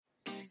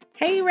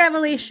Hey,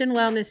 Revelation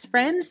Wellness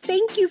friends.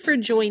 Thank you for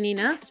joining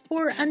us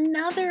for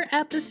another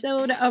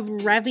episode of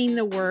Revving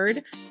the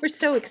Word. We're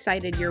so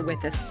excited you're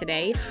with us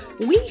today.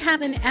 We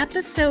have an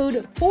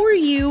episode for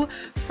you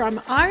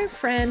from our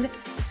friend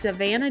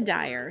Savannah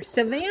Dyer.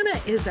 Savannah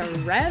is a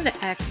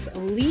RevX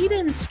lead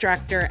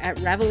instructor at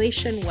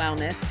Revelation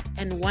Wellness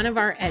and one of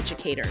our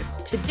educators.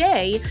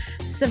 Today,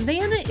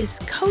 Savannah is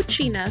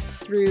coaching us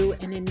through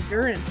an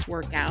endurance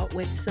workout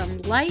with some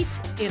light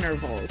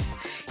intervals.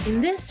 In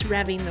this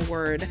Revving the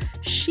Word,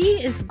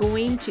 she is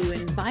going to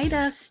invite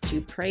us to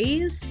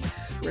praise,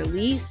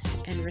 release,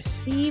 and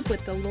receive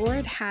what the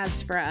Lord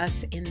has for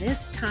us in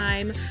this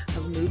time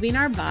of moving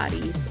our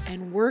bodies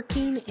and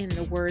working in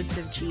the words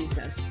of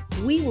Jesus.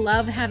 We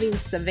love having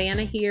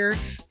Savannah here,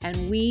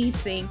 and we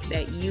think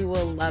that you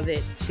will love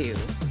it too.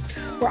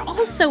 We're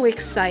also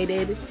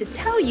excited to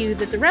tell you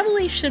that the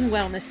Revelation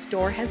Wellness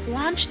Store has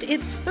launched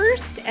its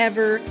first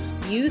ever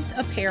youth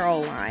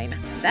apparel line.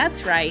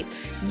 That's right,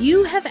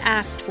 you have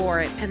asked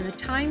for it, and the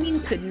timing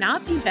could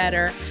not be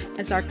better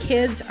as our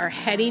kids are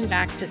heading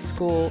back to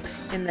school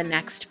in the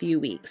next few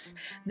weeks.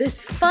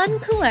 This fun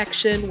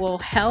collection will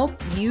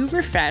help you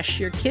refresh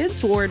your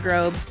kids'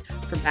 wardrobes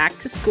for back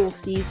to school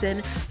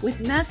season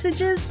with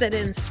messages that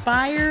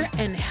inspire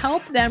and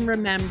help them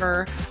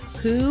remember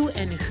who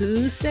and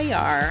whose they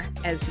are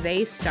as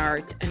they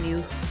start a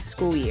new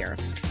school year.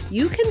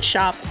 You can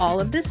shop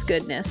all of this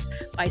goodness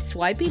by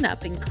swiping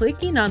up and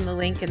clicking on the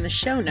link in the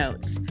show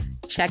notes.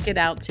 Check it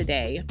out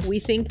today. We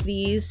think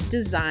these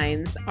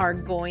designs are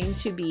going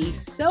to be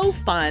so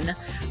fun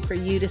for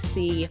you to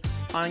see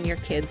on your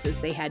kids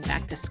as they head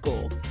back to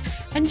school.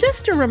 And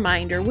just a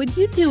reminder, would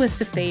you do us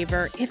a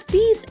favor? If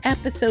these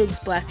episodes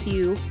bless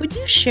you, would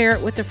you share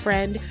it with a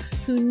friend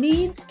who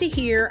needs to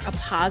hear a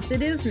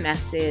positive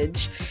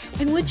message?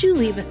 And would you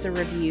leave us a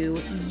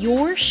review?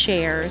 Your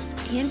shares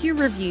and your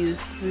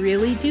reviews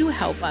really do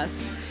help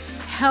us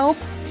help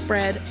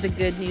spread the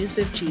good news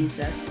of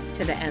Jesus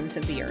to the ends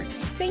of the earth.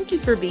 Thank you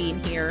for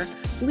being here.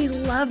 We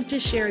love to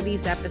share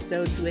these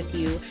episodes with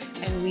you,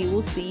 and we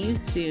will see you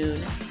soon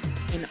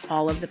in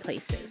all of the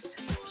places.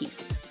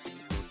 Peace.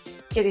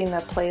 Getting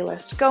the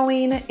playlist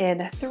going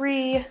in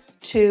 3,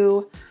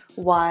 2,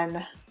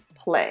 1,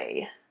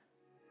 play.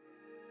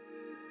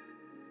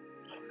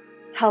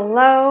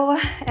 Hello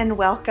and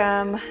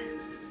welcome.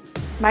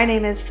 My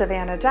name is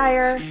Savannah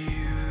Dyer,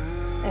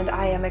 and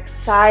I am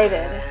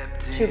excited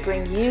to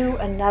bring you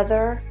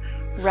another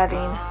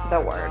Revving the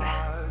Word.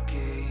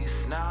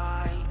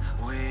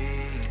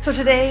 So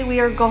today we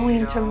are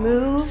going to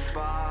move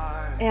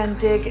and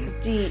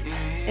dig deep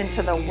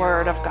into the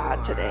Word of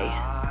God today.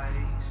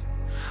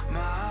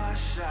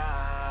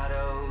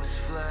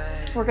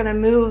 We're going to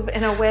move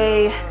in a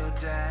way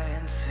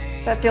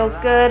that feels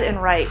good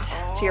and right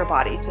to your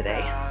body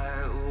today.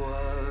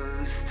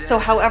 So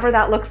however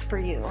that looks for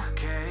you.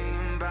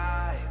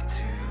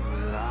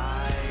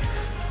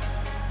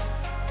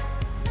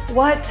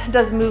 What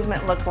does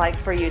movement look like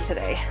for you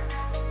today?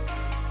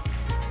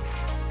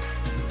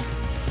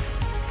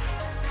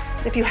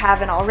 If you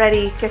haven't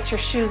already, get your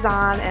shoes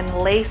on and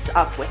lace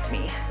up with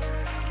me.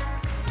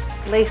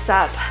 Lace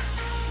up,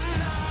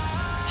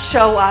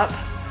 show up,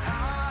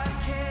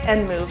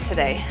 and move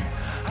today.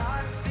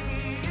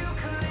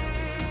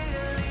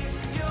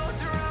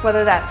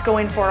 Whether that's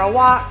going for a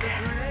walk,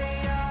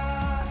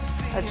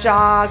 a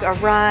jog, a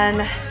run,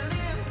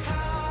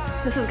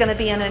 this is going to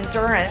be an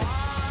endurance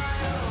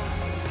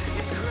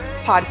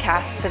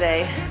podcast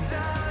today,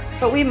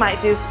 but we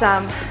might do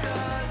some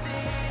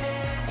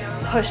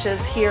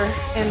pushes here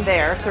and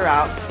there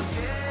throughout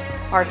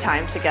our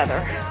time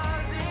together.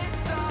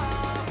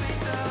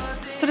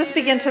 So just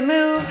begin to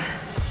move.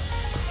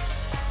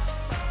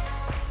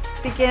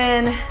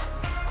 Begin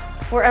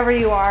wherever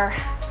you are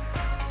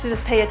to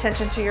just pay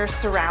attention to your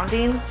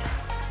surroundings.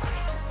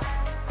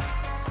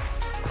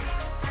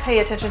 Pay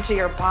attention to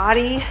your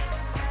body.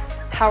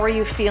 How are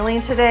you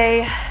feeling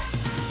today?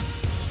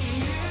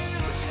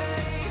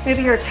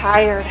 Maybe you're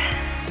tired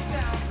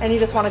and you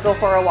just want to go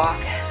for a walk.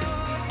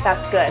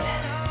 That's good.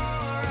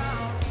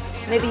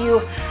 Maybe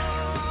you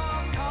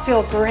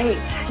feel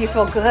great. You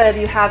feel good.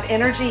 You have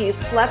energy. You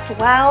slept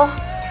well.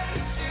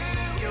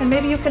 And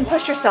maybe you can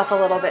push yourself a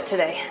little bit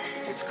today.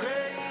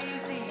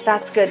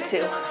 That's good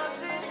too.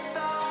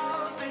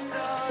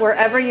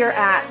 Wherever you're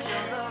at,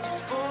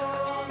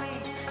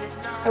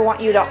 I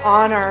want you to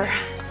honor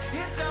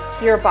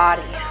your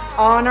body,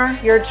 honor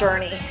your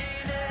journey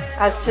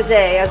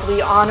as we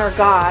honor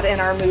God in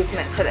our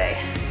movement today.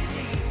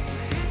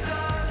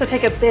 So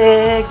take a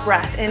big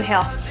breath,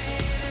 inhale,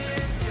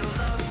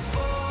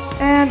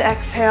 and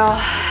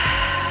exhale.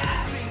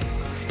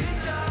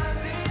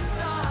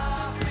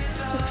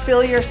 Just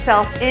feel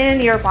yourself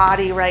in your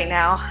body right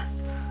now.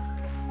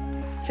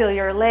 Feel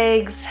your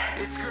legs,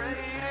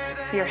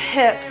 your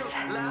hips,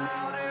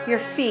 your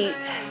feet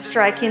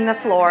striking the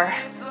floor,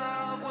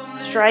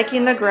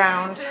 striking the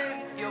ground.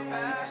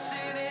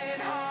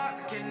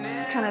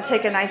 Kind of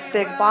take a nice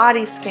big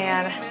body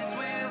scan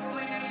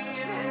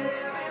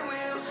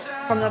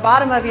from the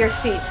bottom of your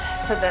feet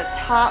to the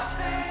top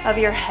of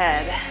your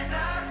head.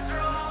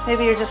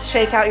 Maybe you just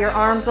shake out your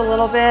arms a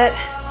little bit.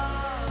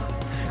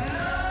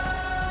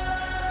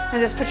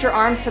 And just put your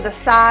arms to the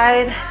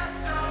side.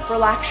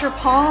 Relax your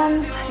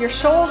palms, your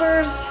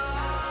shoulders.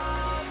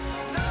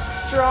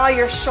 Draw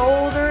your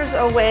shoulders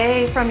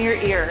away from your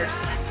ears.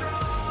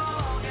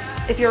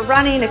 If you're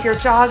running, if you're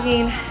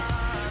jogging,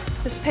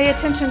 just pay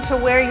attention to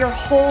where you're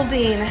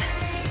holding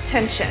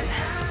tension.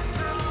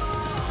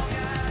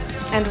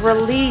 And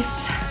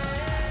release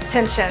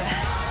tension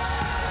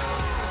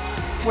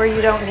where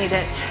you don't need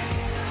it.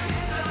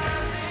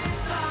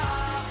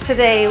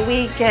 Today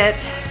we get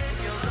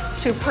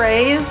to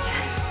praise,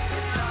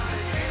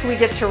 we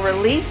get to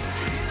release,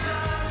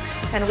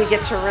 and we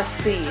get to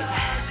receive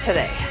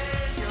today.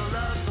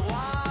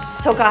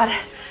 So God,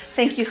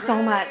 thank you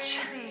so much.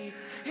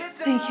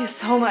 Thank you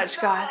so much,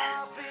 God,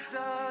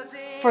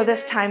 for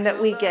this time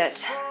that we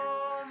get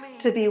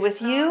to be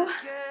with you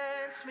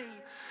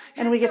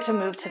and we get to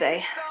move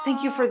today.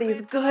 Thank you for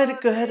these good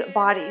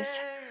bodies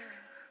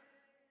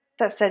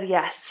that said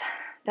yes,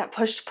 that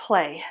pushed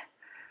play,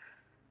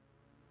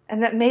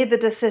 and that made the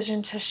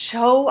decision to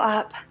show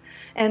up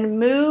and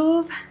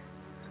move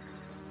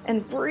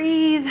and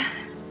breathe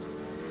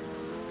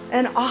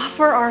and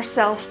offer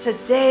ourselves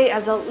today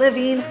as a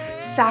living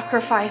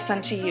sacrifice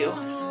unto you.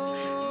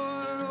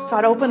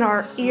 God, open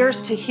our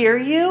ears to hear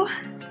you.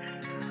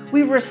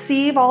 We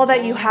receive all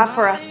that you have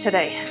for us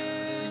today.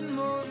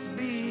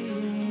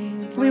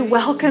 We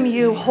welcome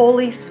you,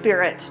 Holy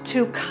Spirit,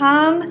 to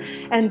come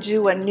and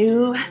do a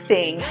new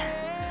thing.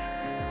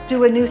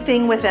 Do a new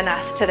thing within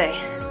us today.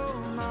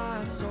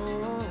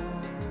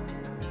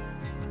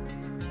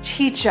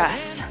 Teach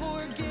us,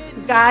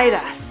 guide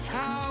us,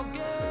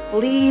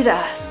 lead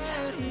us.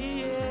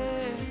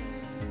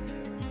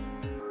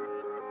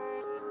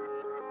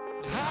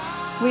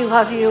 We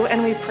love you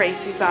and we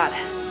praise you, God.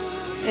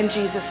 In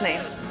Jesus'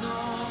 name,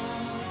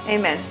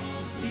 amen.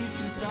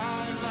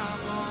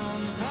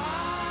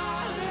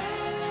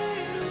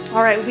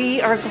 All right,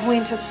 we are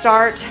going to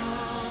start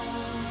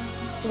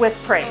with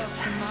praise.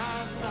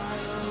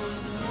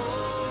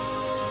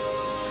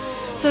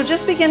 So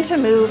just begin to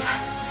move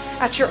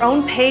at your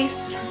own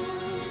pace.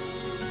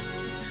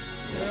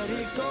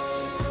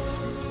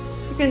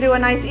 You can do a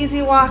nice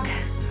easy walk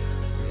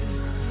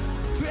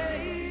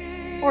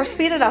or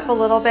speed it up a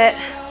little bit,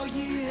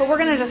 but we're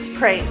gonna just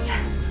praise.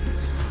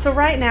 So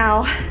right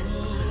now,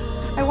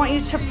 I want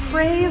you to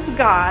praise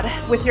God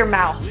with your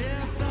mouth.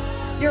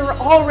 You're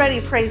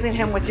already praising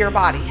Him with your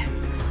body.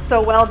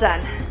 So well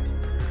done.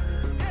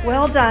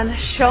 Well done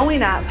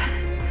showing up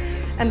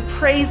and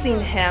praising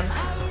Him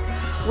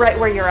right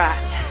where you're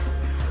at.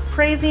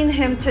 Praising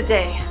Him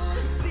today.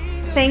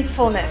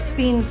 Thankfulness,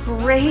 being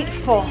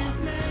grateful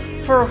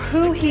for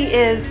who He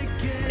is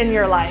in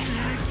your life.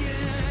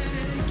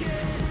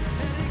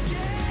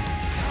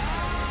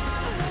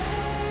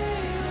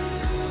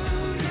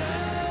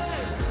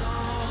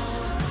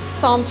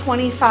 Psalm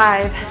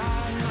 25,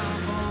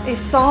 a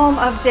psalm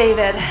of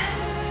David.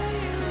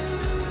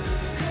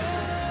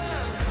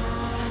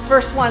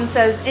 Verse 1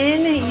 says,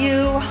 "In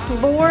you,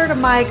 Lord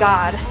my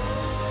God,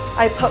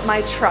 I put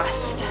my trust."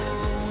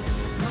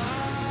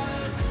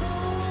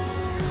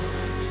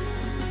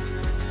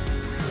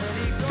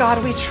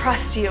 God, we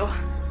trust you.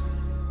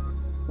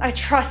 I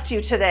trust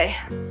you today.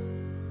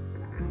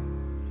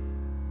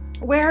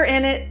 Where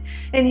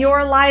in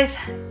your life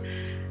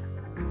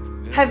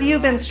have you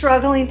been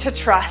struggling to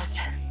trust?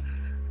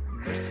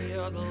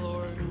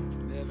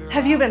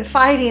 Have you been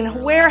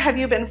fighting? Where have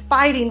you been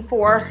fighting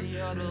for?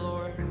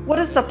 What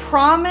is the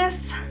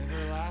promise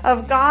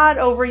of God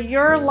over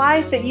your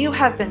life that you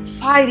have been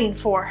fighting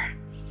for,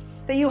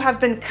 that you have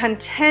been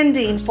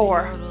contending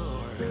for,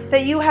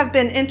 that you have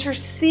been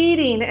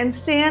interceding and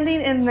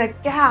standing in the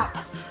gap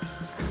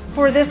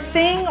for this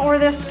thing or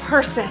this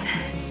person?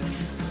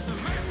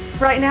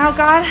 Right now,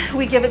 God,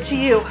 we give it to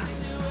you.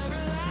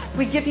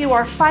 We give you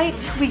our fight.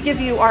 We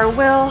give you our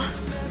will.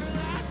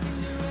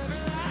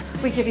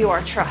 We give you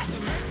our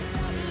trust.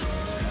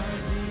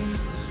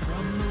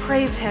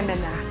 Praise Him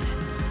in that.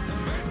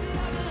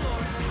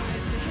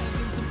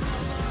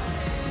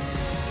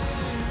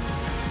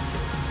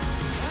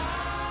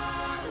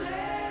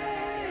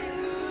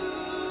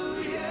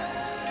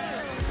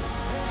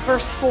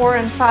 Verse 4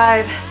 and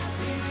 5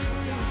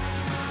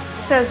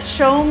 says,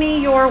 "Show me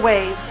your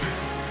ways,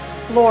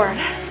 Lord.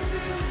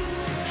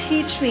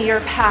 Teach me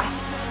your paths.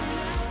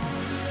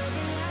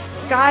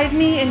 Guide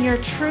me in your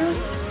truth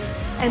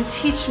and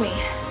teach me.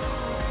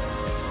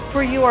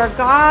 For you are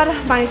God,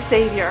 my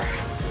Savior,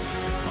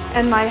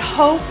 and my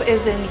hope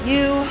is in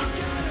you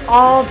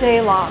all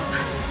day long."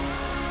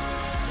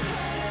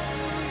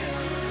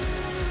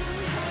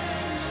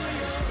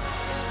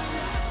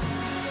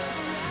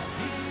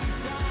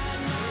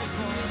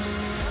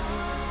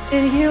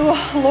 In you,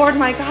 Lord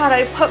my God,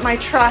 I put my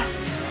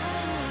trust.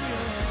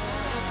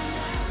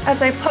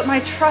 As I put my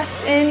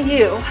trust in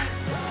you,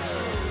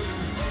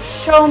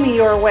 show me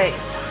your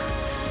ways.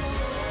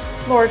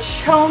 Lord,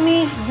 show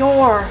me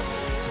your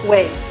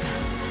ways.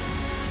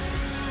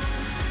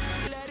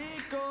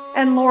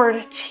 And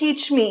Lord,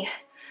 teach me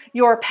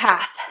your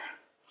path.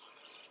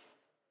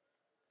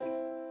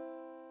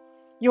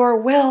 Your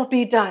will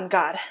be done,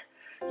 God.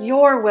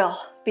 Your will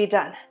be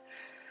done.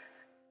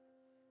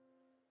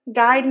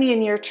 Guide me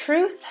in your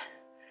truth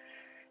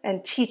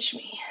and teach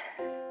me.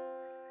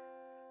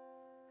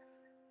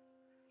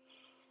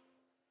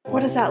 What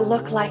does that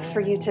look like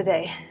for you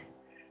today?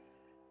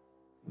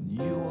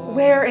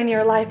 Where in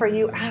your life are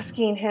you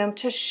asking him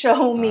to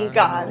show me,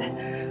 God?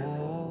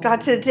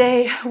 God,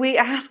 today we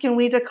ask and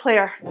we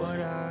declare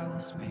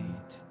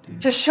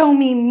to show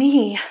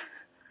me,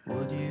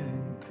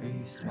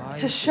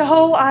 to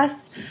show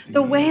us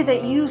the way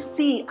that you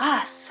see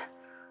us.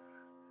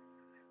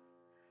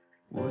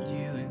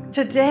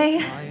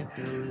 Today,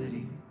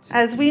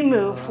 as we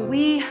move,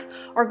 we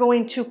are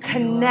going to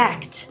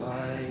connect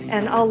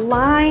and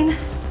align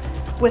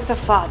with the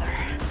Father.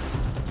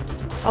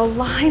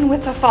 Align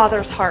with the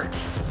Father's heart.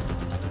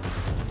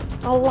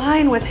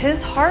 Align with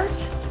his heart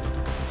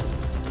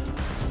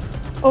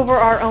over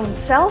our own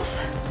self.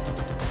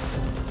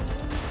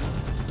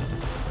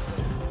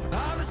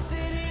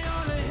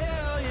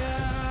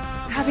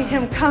 Having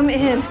him come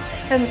in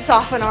and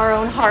soften our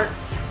own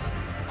hearts.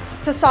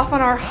 To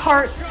soften our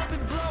hearts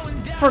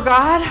for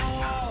God,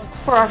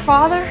 for our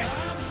Father,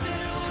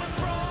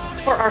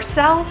 for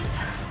ourselves,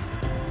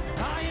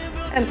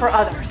 and for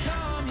others.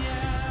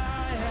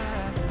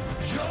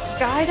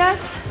 Guide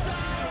us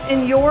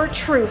in your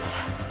truth,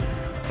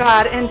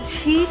 God, and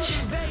teach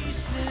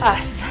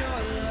us.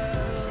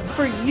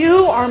 For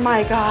you are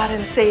my God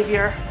and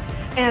Savior,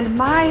 and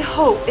my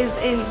hope is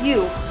in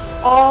you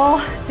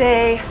all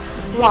day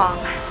long.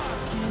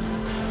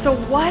 So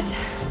what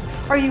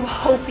are you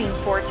hoping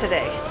for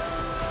today?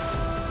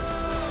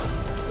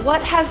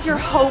 What has your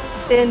hope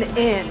been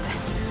in?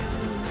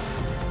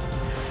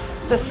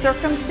 The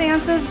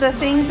circumstances, the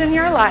things in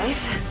your life.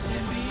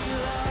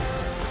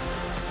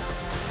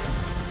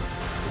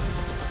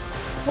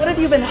 What have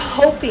you been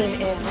hoping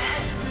in?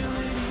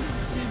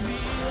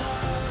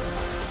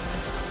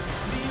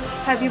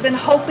 Have you been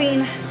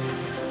hoping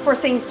for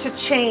things to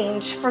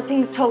change, for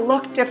things to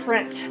look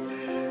different?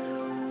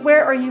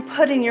 Where are you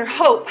putting your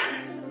hope?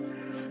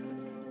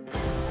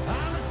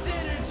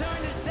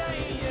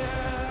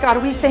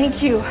 God, we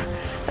thank you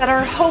that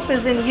our hope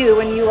is in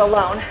you and you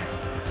alone.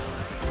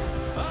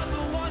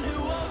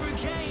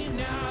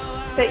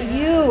 That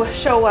you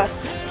show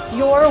us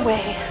your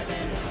way.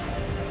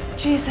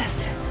 Jesus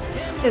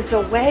is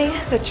the way,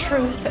 the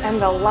truth, and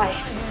the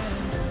life.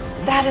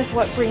 That is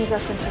what brings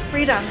us into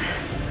freedom.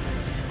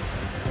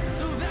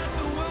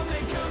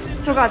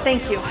 So God,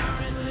 thank you.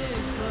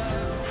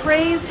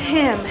 Praise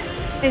him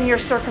in your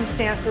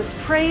circumstances.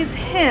 Praise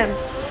him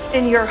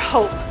in your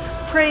hope.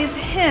 Praise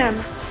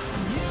him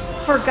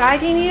for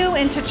guiding you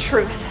into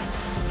truth,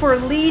 for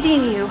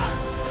leading you.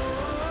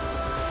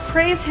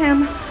 Praise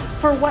him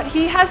for what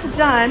he has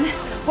done,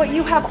 what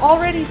you have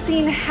already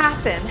seen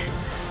happen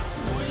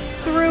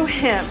through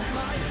him.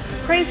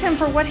 Praise him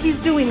for what he's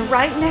doing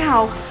right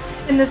now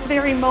in this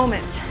very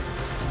moment.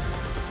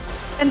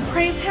 And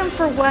praise him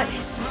for what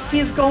he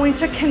is going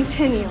to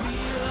continue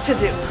to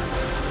do.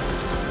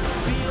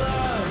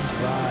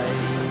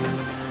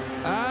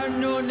 I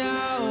know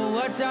now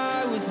what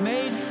I was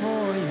made for.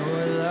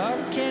 Your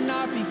love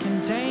cannot be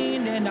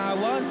contained, and I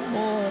want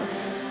more.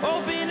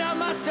 Open up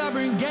my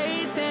stubborn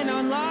gates and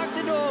unlock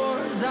the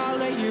doors. I'll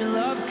let your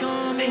love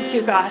come in. Thank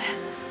you, God.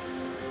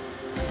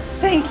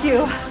 Thank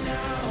you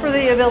for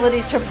the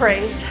ability to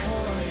praise.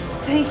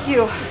 Thank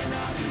you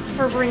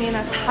for bringing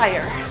us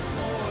higher.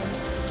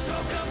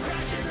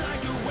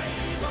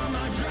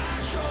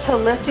 To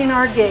lifting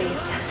our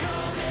gaze.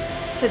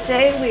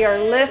 Today we are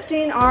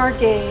lifting our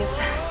gaze.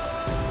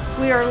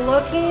 We are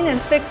looking and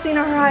fixing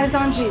our eyes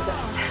on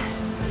Jesus.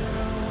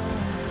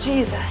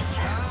 Jesus.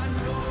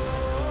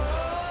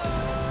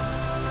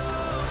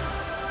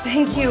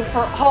 Thank you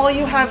for all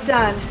you have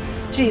done,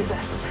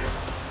 Jesus.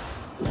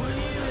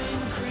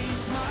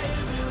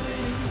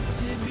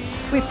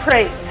 We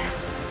praise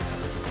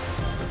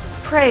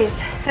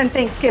and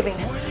thanksgiving.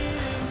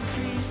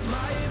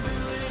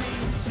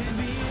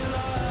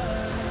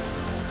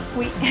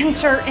 We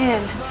enter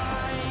in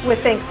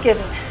with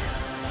thanksgiving.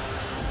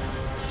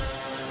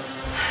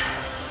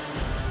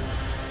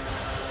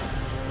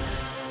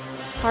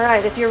 All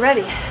right, if you're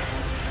ready,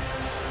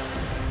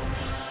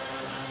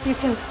 you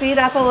can speed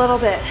up a little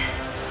bit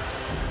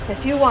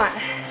if you want.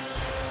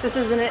 This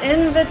is an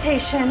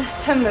invitation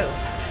to move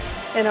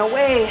in a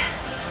way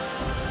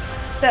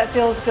that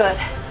feels good.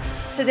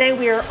 Today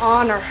we are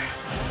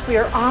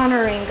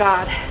honoring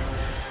God.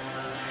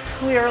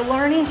 We are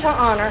learning to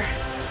honor.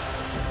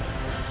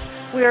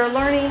 We are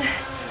learning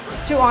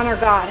to honor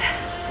God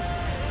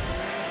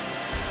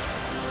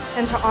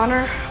and to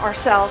honor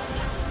ourselves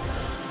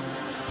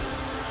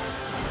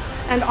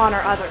and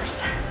honor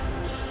others.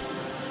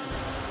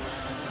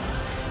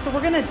 So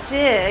we're going to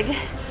dig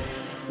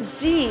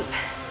deep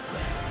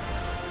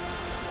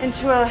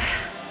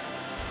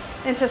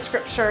into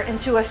scripture,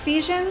 into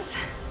Ephesians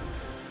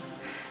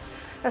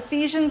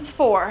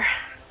 4.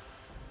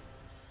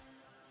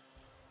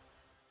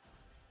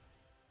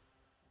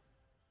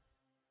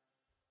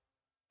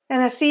 In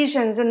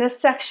Ephesians, in this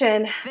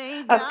section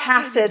of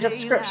passage of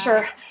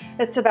scripture,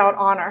 it's about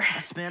honor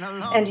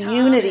and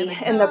unity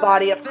in the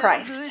body of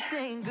Christ.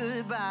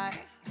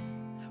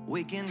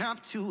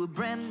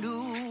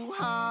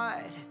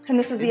 And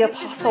this is the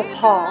Apostle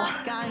Paul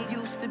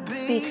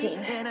speaking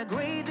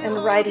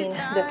and writing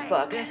this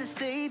book.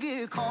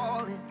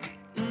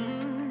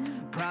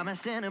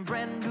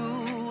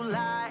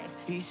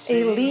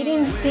 A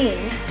leading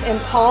theme in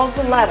Paul's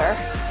letter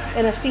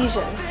in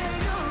Ephesians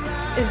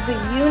is the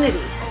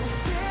unity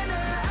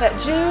that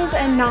Jews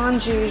and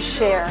non-Jews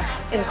share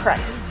in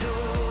Christ.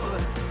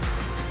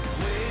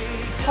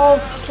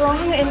 Paul's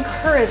strong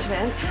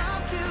encouragement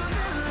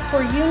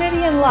for unity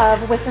and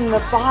love within the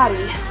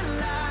body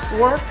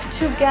work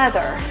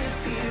together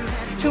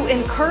to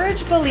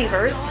encourage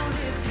believers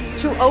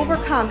to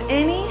overcome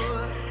any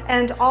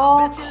and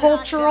all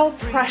cultural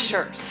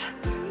pressures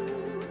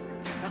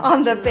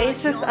on the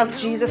basis of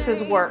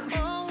Jesus' work,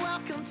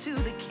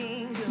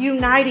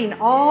 uniting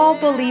all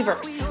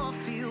believers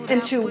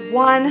into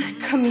one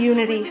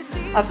community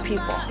of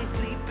people.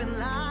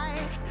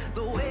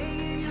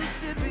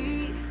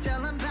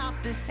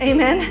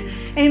 Amen.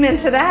 Amen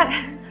to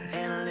that.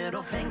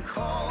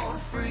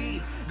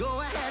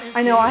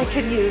 I know I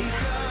could use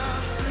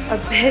a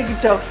big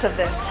dose of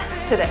this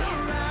today.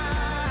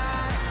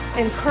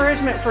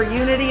 Encouragement for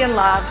unity and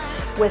love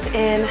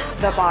within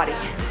the body.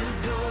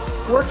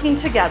 Working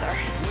together.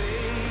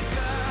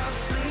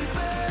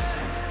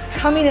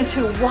 Coming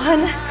into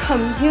one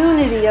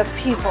community of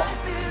people.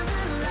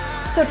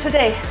 So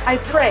today, I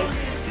pray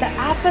the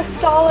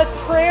apostolic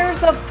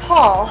prayers of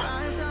Paul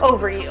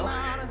over you.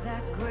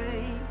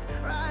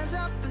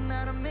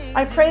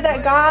 I pray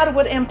that God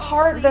would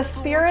impart the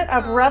spirit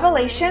of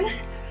revelation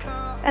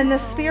and the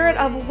spirit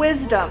of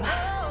wisdom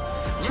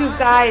to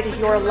guide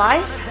your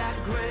life,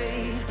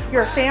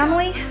 your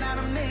family,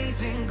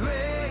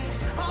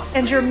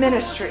 and your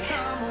ministry,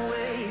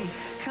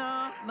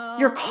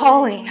 your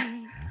calling.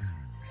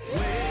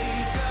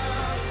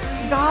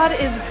 God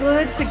is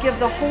good to give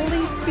the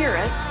Holy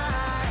Spirit's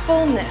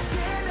fullness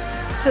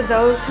to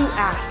those who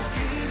ask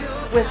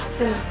with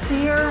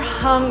sincere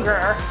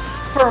hunger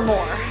for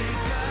more.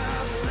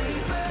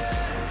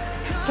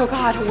 So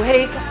God,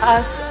 wake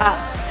us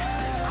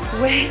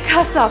up. Wake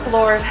us up,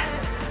 Lord.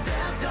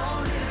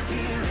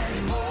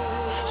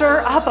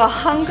 Stir up a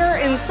hunger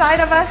inside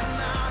of us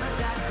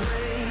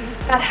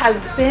that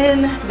has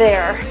been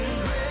there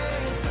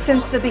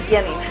since the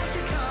beginning.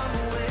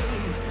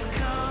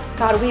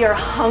 God, we are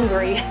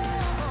hungry.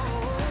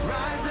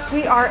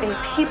 We are a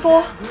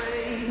people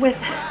with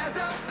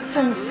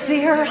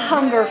sincere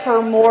hunger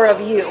for more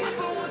of you.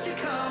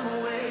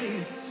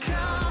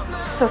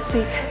 So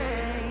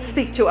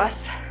speak to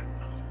us.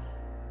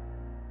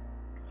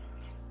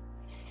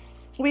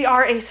 We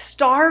are a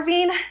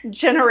starving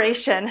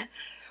generation.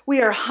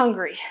 We are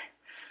hungry.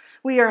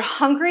 We are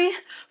hungry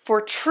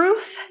for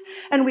truth,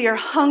 and we are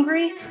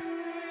hungry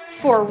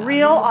for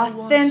real,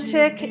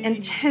 authentic,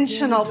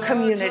 intentional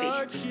community.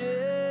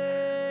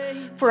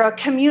 For a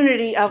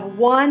community of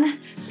one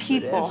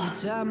people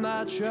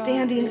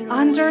standing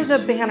under the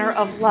banner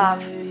of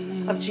love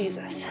of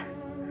Jesus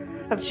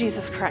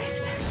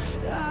Christ.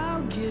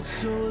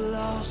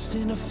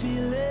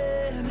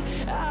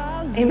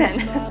 Amen.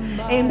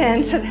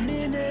 Amen.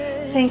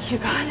 Thank you,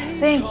 God.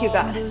 Thank you,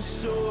 God.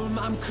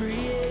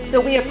 So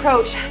we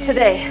approach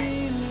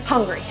today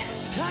hungry.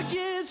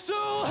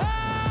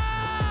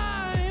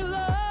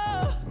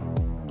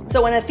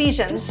 So in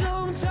Ephesians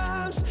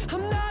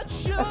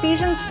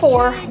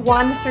 4,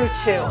 1 through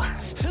 2.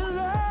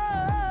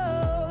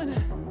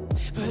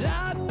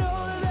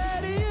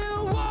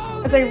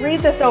 As I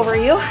read this over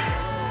you,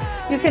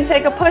 you can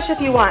take a push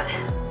if you want.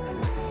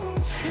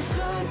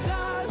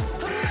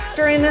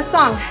 During this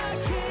song.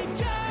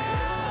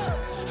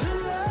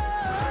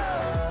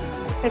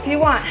 If you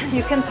want,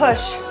 you can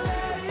push.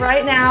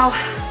 Right now,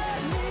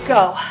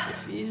 go.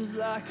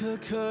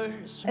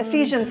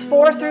 Ephesians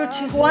 4 through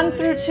 2, 1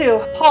 through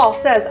 2, Paul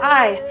says,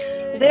 I,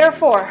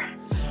 therefore,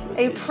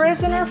 a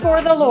prisoner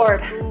for the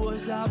Lord,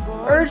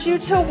 urge you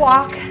to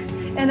walk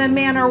in a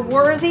manner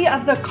worthy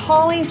of the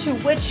calling to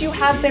which you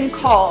have been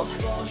called,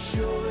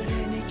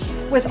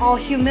 with all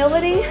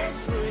humility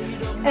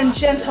and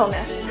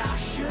gentleness,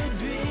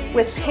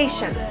 with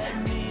patience,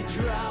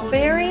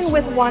 bearing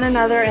with one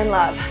another in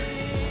love,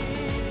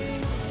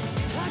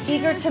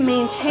 eager to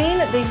maintain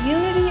the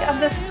unity of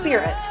the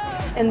Spirit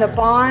in the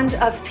bond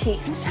of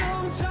peace.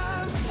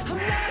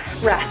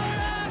 Rest.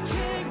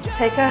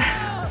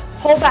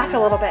 Pull back a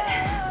little bit.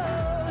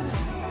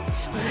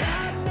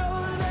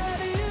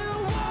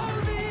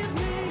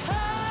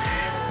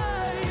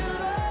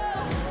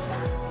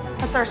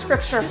 That's our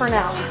scripture for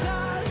now.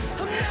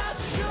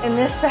 In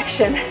this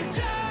section,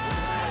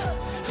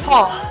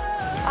 Paul,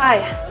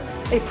 I,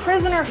 a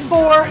prisoner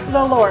for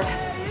the Lord.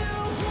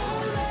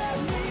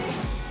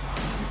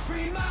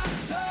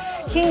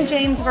 King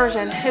James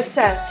Version, it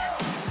says,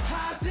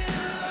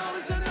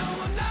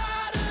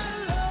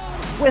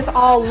 with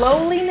all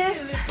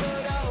lowliness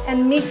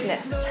and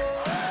meekness,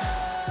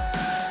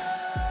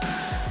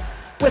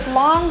 with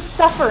long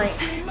suffering,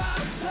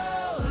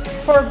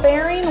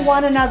 forbearing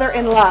one another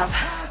in love.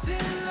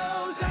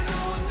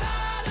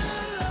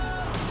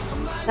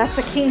 That's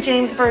the King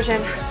James Version,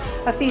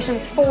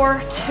 Ephesians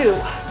 4:2.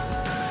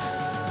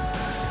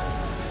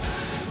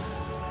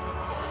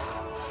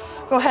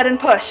 Go ahead and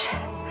push.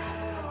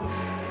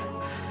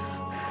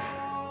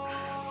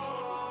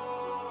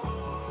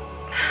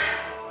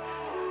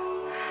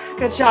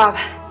 Good job.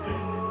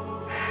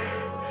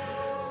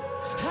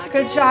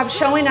 Good job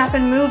showing up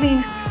and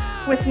moving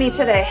with me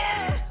today.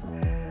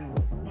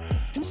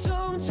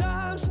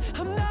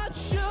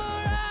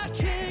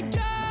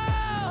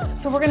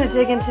 So we're going to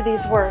dig into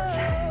these words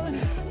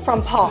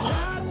from Paul.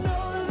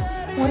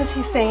 What is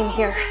he saying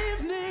here?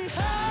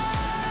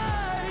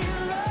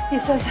 He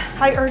says,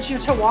 I urge you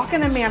to walk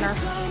in a manner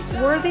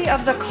worthy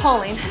of the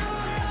calling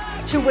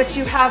to which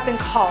you have been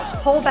called.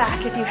 Pull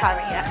back if you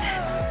haven't yet.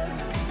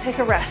 Take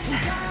a rest.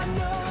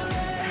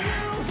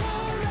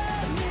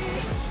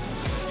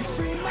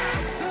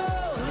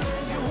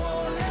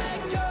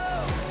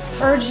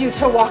 Urge you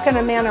to walk in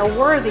a manner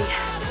worthy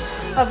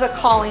of the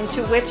calling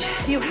to which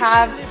you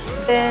have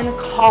been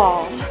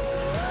called.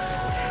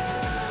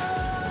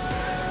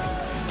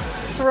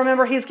 So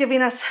remember, he's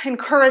giving us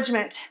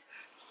encouragement.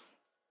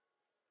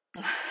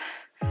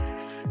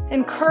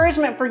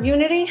 Encouragement for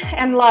unity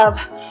and love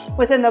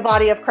within the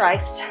body of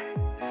Christ.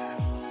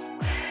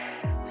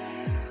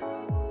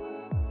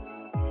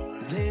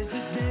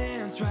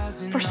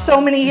 For so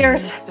many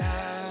years,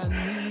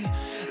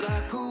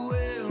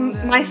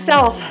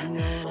 myself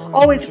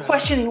always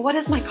questioning, what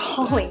is my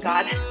calling,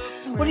 God?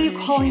 What are you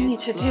calling me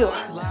to do?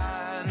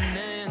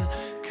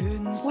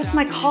 What's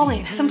my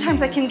calling?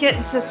 Sometimes I can get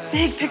into this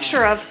big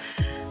picture of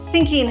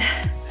thinking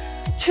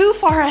too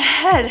far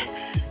ahead,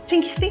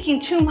 thinking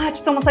too much.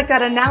 It's almost like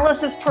that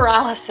analysis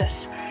paralysis,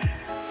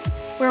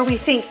 where we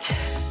think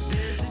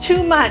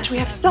too much. We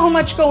have so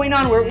much going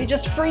on where we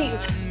just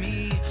freeze.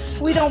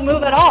 We don't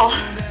move at all.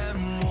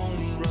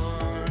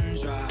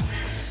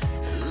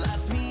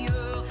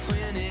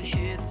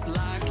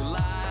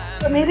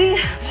 But maybe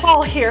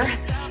Paul here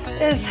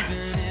is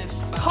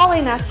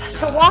calling us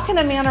to walk in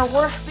a manner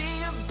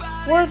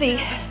worthy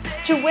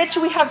to which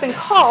we have been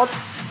called,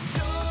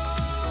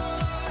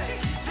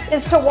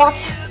 is to walk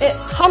it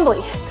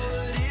humbly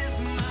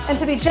and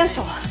to be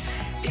gentle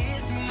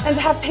and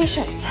to have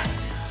patience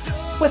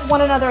with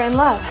one another in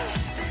love,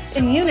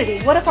 in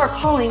unity. What if our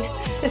calling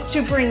is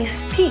to bring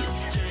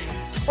peace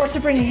or to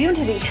bring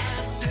unity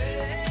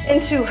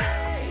into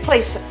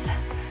places?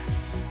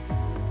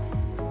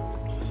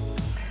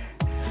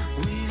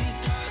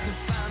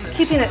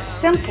 Keeping it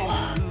simple,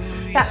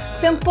 that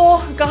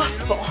simple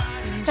gospel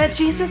that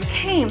Jesus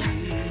came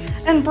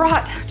and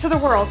brought to the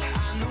world.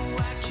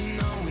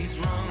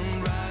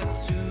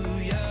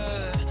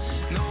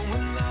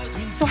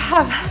 So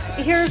have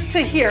ears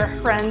to hear,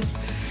 friends.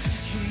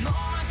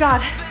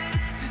 God,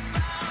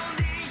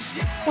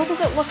 what does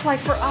it look like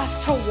for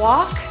us to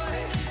walk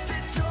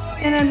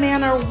in a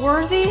manner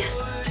worthy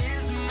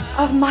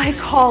of my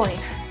calling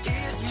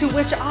to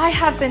which I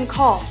have been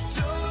called?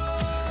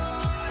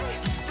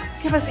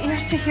 Give us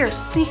ears to hear.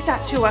 Speak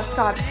that to us,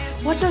 God.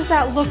 What does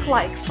that look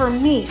like for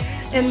me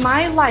in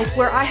my life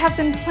where I have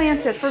been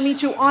planted, for me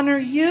to honor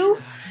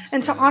you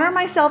and to honor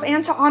myself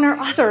and to honor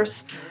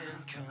others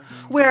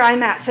where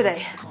I'm at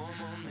today?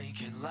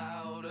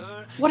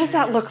 What does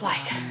that look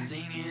like?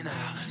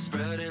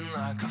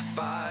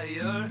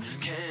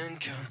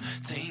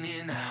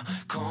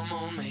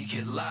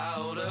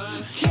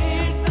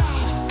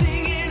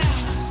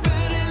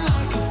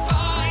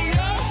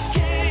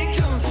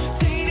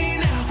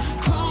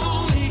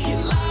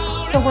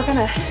 So we're going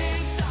to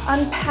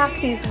unpack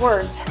these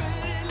words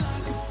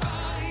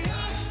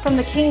from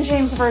the King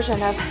James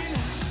Version of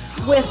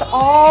with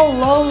all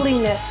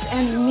lowliness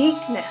and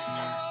meekness,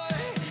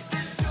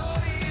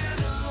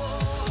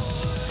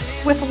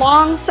 with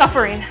long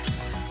suffering,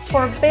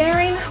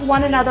 forbearing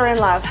one another in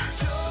love.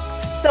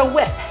 So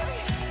with,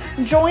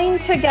 join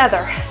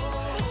together.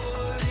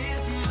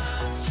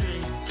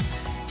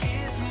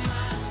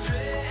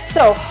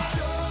 So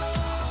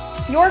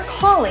your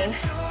calling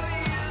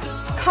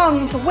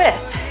comes with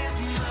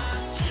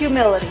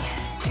humility,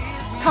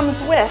 comes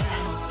with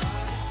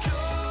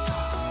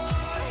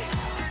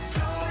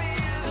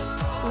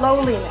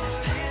lowliness.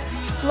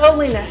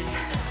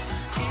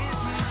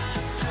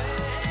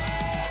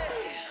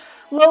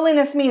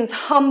 Lowliness means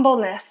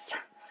humbleness,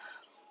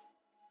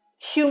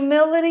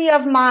 humility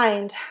of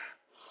mind,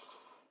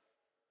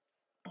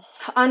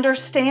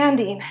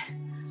 understanding,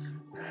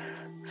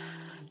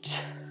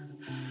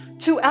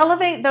 to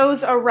elevate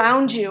those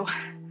around you.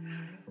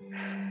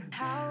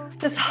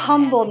 This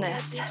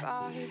humbleness.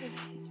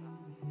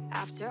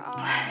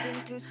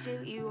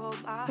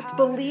 It's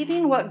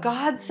believing what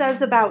God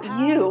says about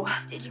you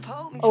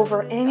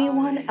over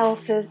anyone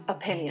else's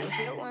opinion.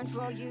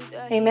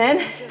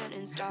 Amen?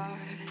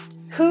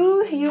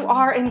 Who you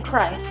are in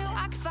Christ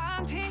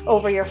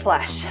over your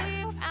flesh.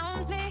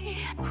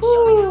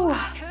 Whew.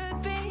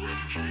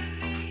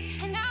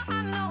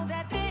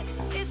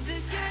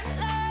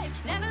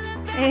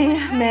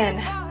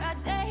 Amen.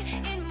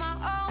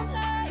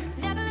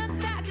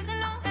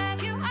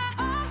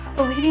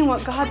 Believing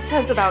what God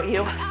says about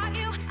you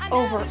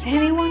over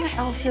anyone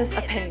else's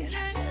opinion.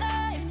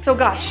 So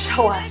God,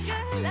 show us.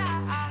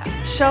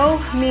 Show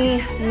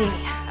me me.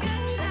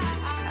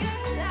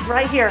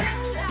 Right here.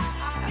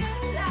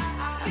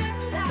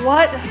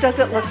 What does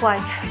it look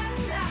like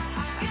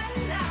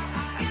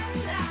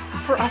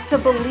for us to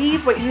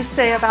believe what you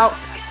say about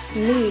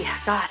me,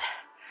 God?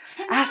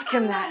 Ask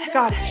him that.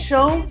 God,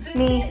 show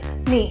me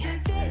me.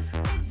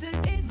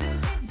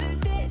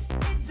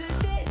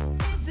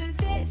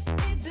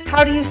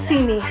 How do you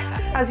see me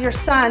as your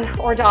son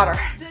or daughter?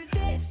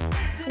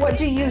 What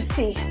do you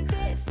see?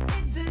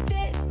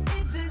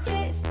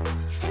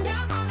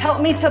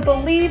 Help me to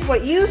believe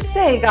what you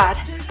say, God.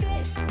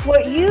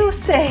 What you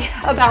say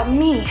about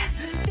me.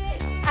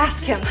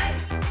 Ask him.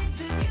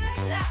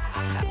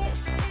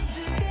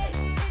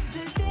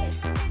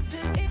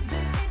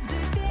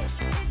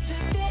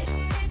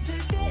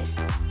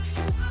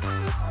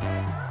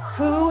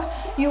 Who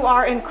you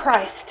are in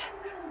Christ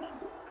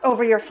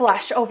over your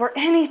flesh, over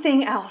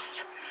anything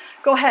else.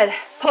 Go ahead,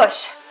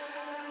 push.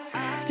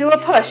 Do a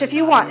push if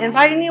you want,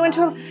 inviting you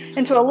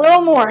into a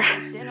little more.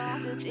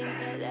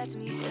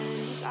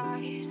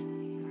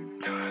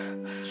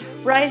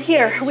 Right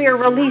here, we are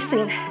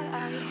releasing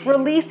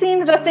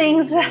the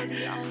things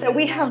that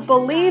we have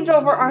believed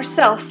over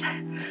ourselves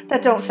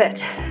that don't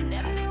fit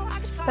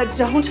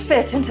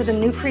into the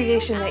new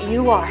creation that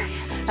you are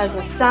as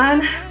a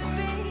son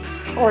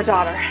or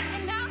daughter.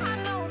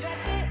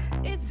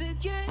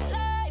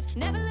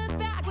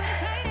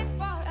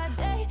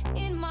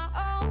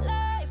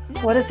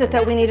 What is it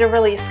that we need to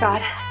release,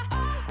 God?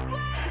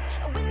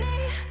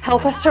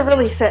 Help us to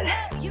release it.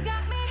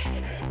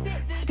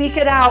 Speak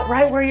it out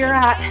right where you're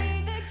at.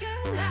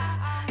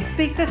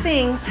 Speak the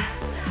things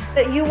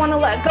that you want to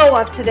let go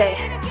of today.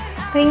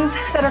 Things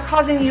that are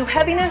causing you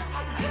heaviness,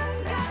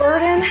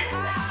 burden,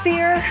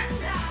 fear,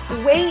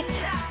 weight,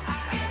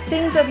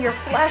 things of your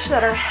flesh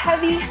that are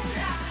heavy,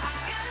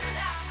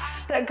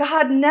 that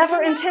God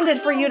never intended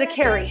for you to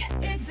carry.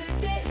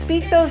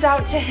 Speak those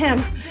out to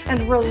him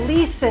and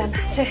release them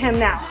to him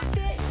now.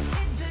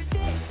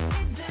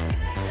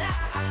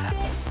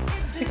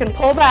 You can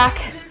pull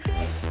back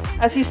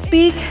as you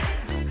speak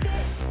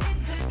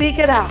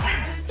it out.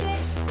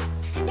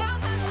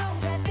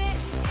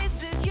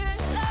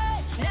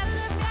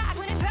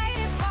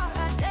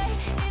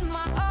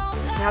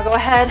 Now go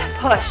ahead,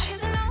 push,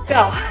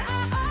 go.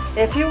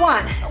 If you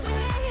want.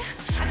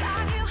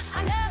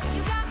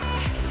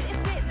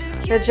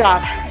 Good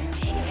job.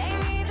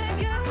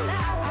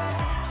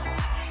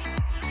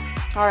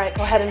 All right,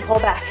 go ahead and pull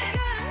back.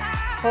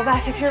 Pull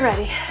back if you're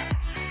ready.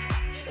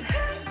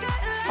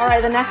 All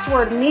right, the next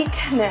word,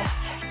 meekness.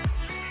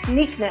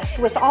 Meekness,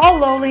 with all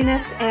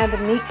lowliness and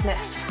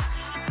meekness.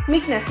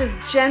 Meekness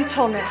is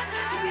gentleness,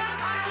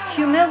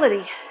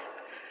 humility,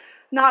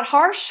 not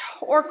harsh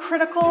or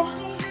critical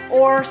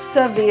or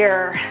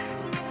severe.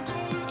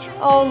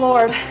 Oh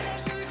Lord,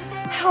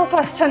 help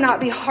us to not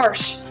be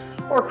harsh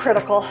or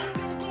critical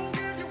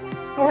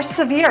or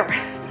severe.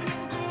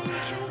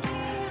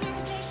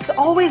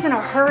 Always in a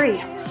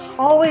hurry,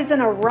 always in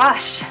a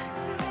rush.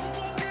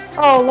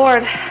 Oh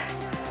Lord,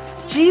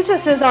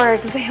 Jesus is our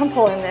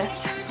example in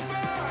this.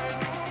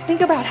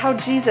 Think about how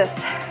Jesus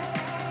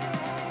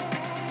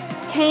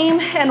came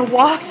and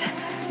walked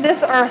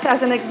this earth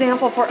as an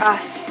example for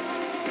us.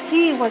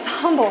 He was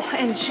humble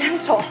and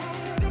gentle,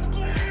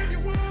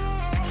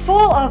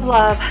 full of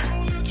love.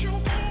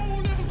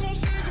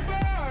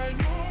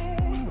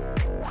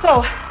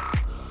 So,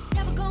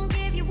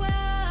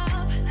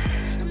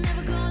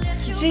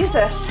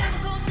 Jesus,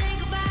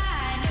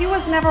 he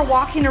was never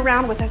walking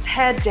around with his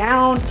head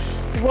down,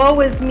 woe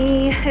is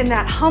me, in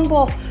that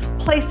humble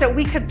place that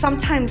we could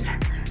sometimes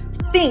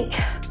think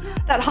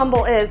that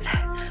humble is.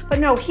 But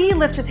no, he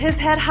lifted his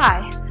head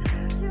high.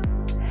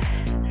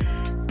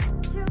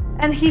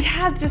 And he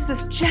had just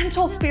this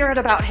gentle spirit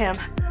about him.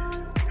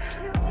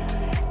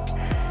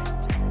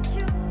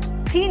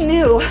 He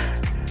knew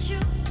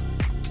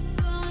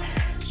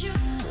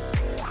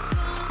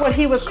what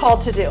he was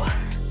called to do.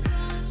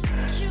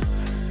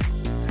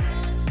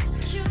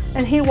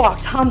 And he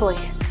walked humbly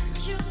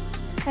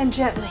and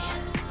gently,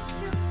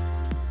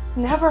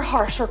 never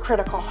harsh or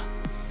critical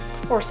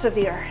or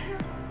severe.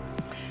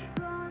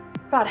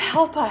 God,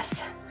 help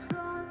us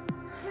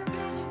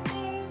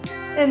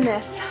in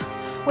this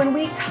when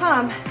we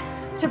come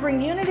to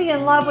bring unity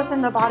and love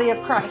within the body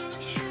of Christ.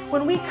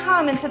 When we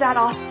come into that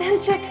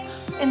authentic,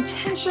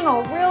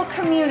 intentional, real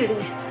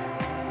community,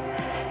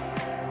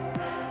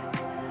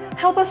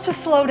 help us to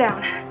slow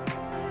down,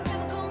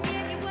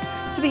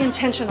 to be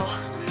intentional.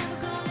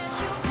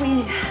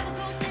 We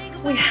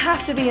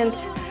have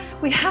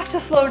to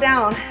slow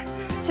down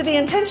to be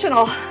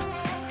intentional.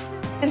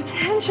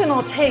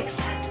 Intentional takes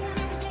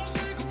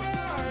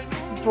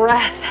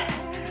breath.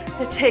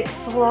 It takes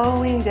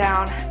slowing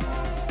down,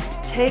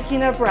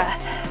 taking a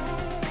breath.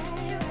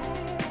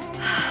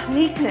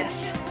 Meekness.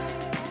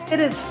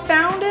 It is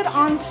founded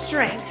on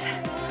strength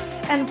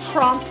and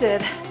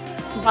prompted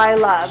by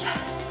love.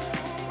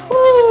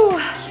 Woo!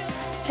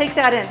 Take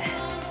that in.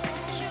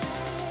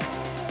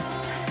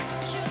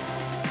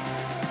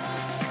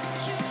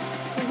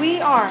 We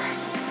are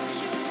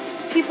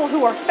people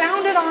who are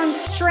founded on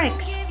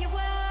strength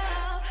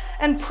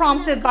and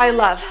prompted by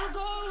love.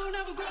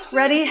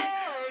 Ready?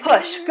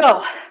 Push.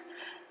 Go.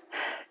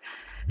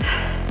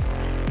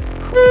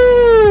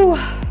 Woo!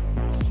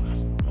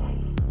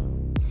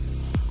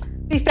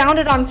 Be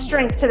founded on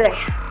strength today.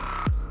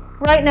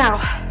 Right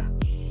now.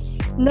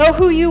 Know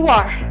who you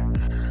are.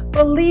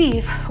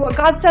 Believe what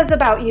God says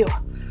about you.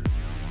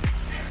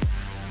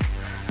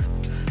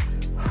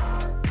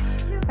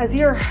 As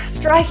you're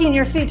striking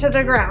your feet to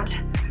the ground,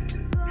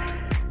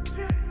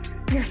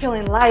 you're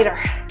feeling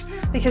lighter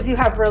because you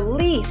have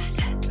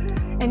released,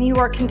 and you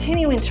are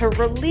continuing to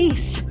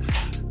release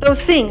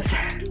those things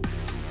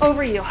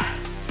over you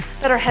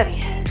that are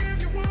heavy.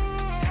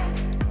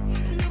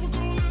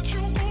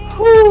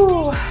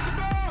 Whew.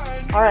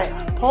 All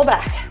right, pull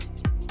back.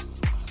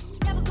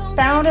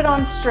 Founded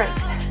on strength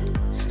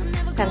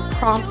and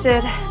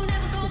prompted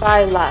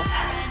by love.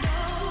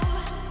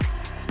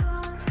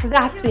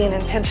 That's being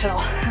intentional.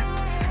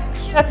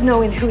 That's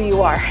knowing who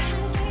you are.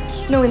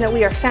 Knowing that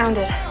we are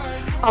founded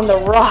on the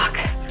rock,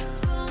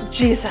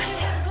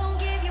 Jesus.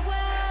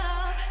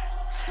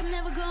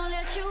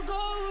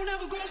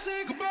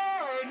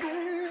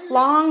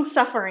 Long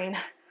suffering.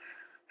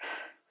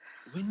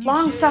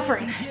 Long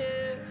suffering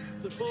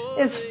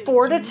is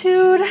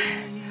fortitude.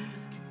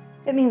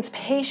 It means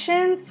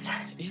patience,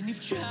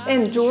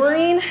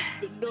 enduring.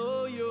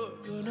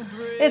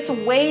 It's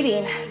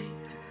waiting.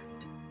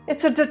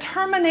 It's a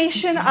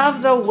determination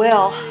of the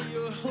will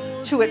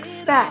to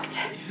expect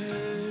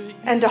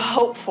and to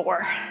hope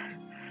for.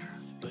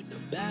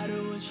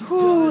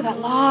 Ooh, that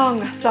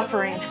long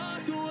suffering.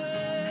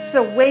 It's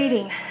the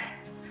waiting.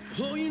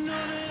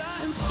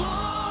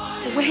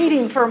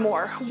 Waiting for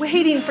more.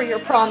 Waiting for your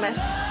promise.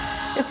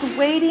 It's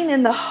waiting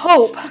in the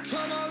hope.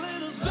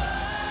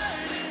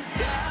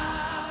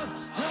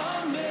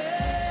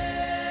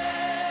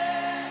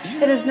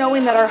 It is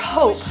knowing that our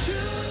hope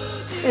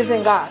is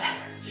in God.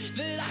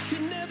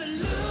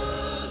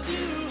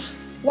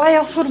 Why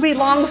else would we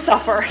long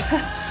suffer?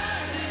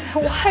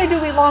 Why do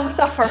we long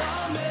suffer?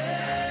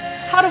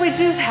 How do we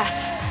do that?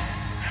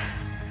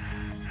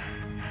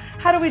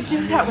 How do we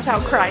do that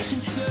without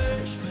Christ?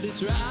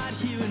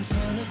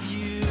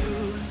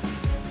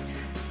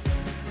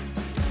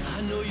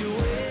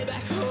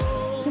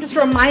 I'm just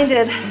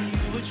reminded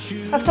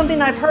of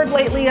something I've heard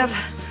lately of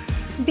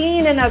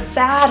being in a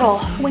battle,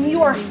 when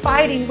you are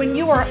fighting, when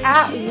you are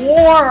at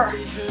war.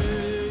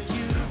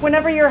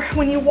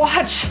 When you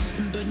watch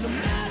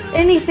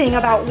anything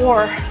about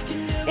war,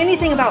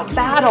 anything about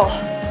battle,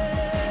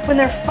 when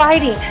they're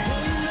fighting,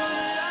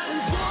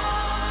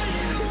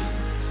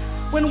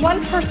 when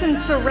one person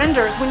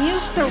surrenders, when you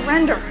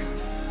surrender,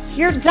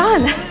 you're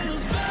done.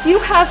 You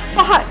have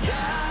fought.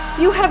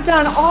 You have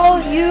done all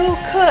you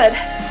could.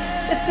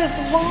 It's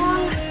this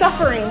long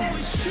suffering.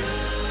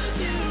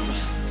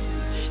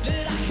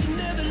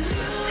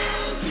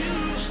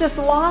 This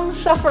long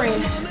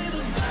suffering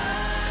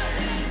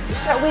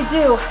that we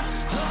do.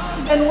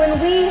 And when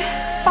we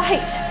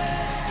fight,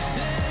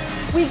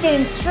 we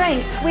gain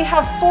strength, we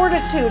have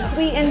fortitude,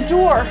 we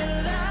endure,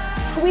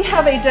 we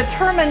have a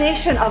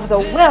determination of the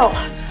will,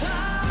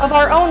 of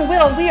our own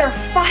will. We are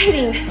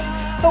fighting,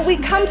 but we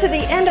come to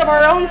the end of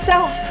our own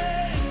self,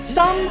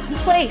 some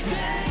place,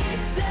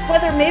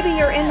 whether maybe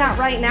you're in that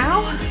right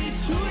now,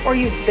 or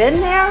you've been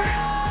there,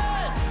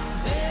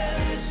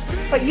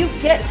 but you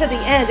get to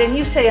the end and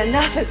you say,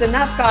 enough is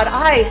enough, God,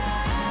 I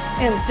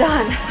am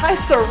done, I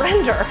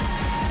surrender.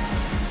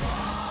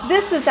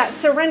 This is that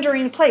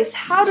surrendering place.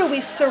 How do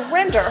we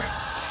surrender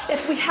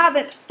if we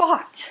haven't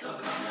fought?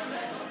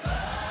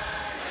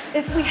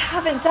 If we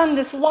haven't done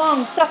this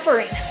long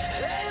suffering?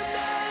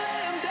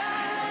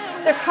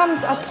 There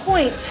comes a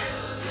point.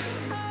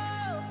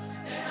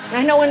 And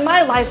I know in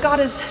my life, God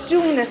is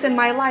doing this in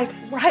my life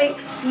right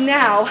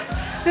now.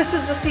 This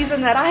is the season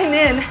that I'm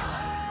in,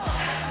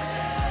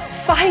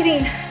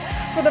 fighting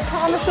for the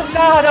promise of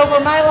God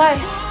over my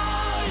life.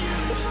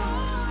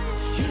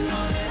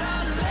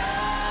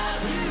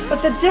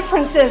 But the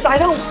difference is I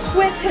don't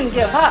quit and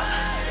give up.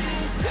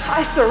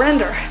 I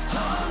surrender.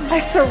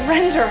 I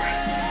surrender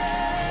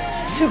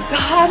to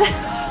God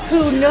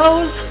who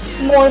knows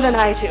more than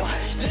I do.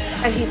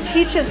 And He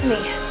teaches me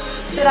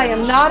that I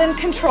am not in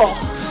control,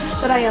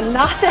 that I am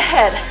not the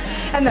head,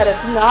 and that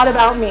it's not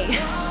about me.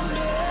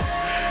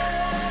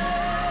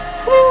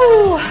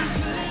 Woo!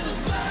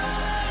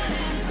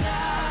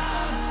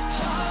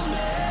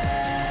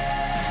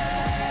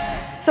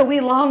 So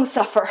we long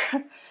suffer.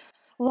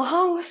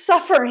 Long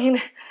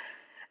suffering,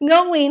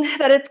 knowing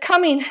that it's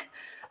coming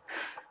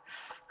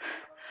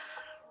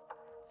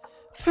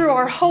through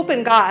our hope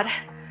in God.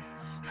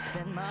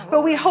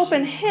 But we hope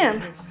in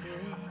Him,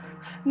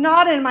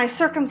 not in my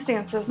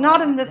circumstances, not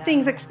in the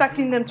things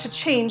expecting them to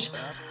change,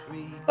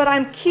 but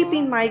I'm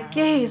keeping my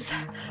gaze,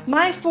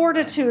 my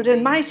fortitude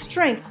and my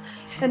strength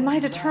and my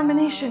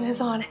determination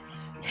is on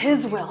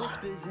His will.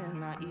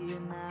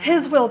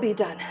 His will be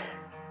done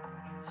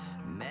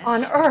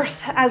on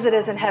earth as it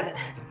is in heaven.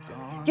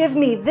 Give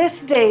me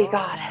this day,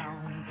 God,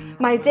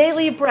 my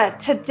daily bread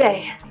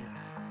today.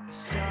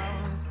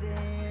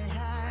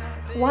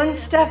 One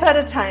step at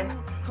a time.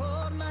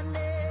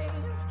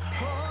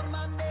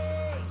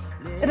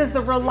 It is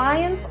the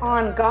reliance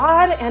on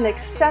God and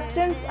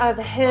acceptance of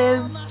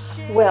His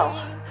will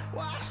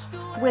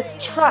with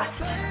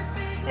trust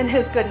in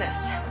His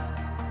goodness.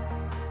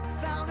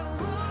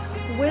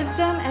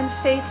 Wisdom and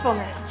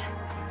faithfulness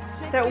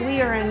that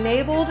we are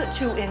enabled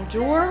to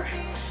endure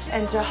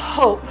and to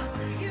hope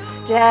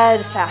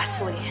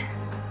steadfastly.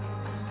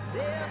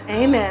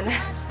 Amen.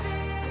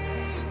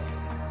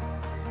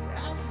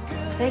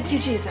 Thank you,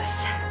 Jesus.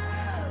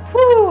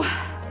 Woo!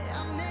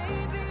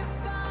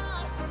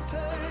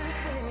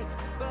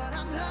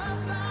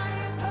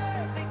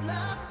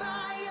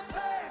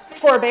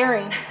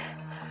 Forbearing.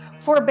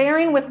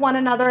 Forbearing with one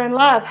another in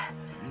love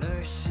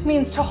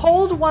means to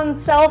hold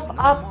oneself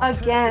up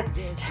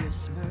against,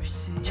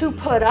 to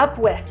put up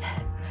with,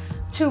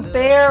 to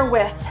bear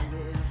with,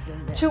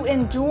 to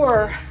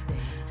endure,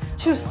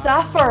 to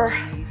suffer,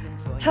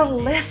 to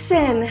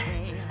listen.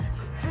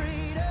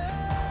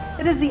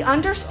 It is the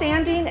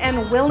understanding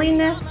and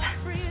willingness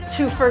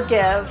to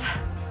forgive.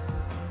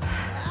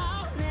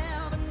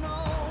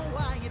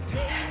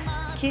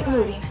 Keep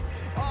moving.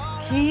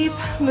 Keep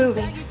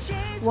moving.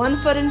 One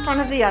foot in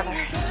front of the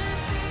other.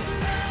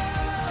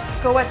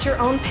 Go at your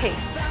own pace.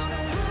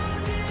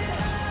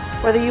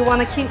 Whether you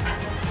want to keep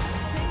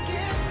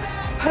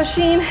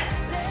pushing,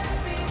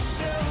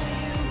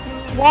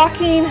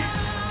 walking,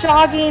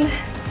 jogging,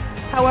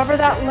 however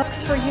that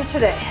looks for you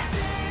today.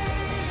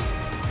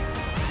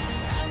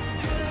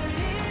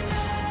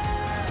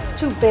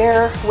 To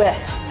bear with.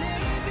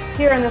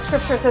 Here in the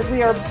scripture it says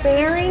we are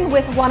bearing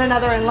with one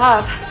another in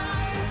love.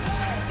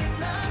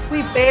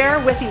 We bear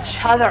with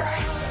each other.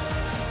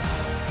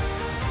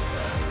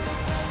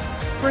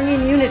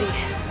 Bringing unity,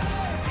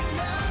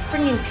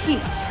 bringing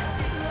peace,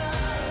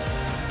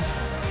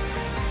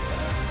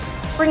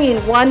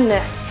 bringing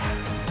oneness.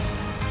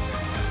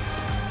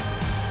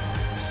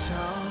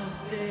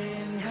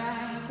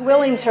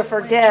 Willing to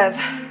forgive.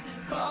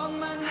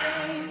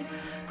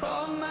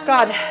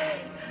 God,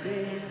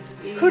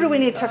 who do we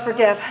need to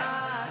forgive?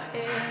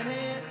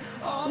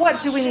 What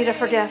do we need to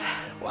forgive?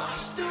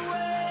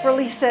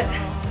 Release it.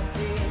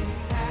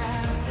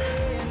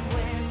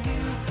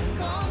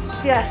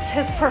 Yes,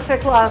 His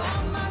perfect love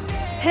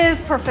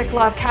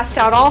casts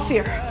out all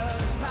fear,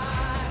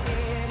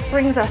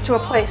 brings us to a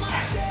place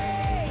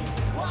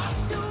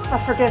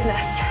of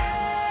forgiveness.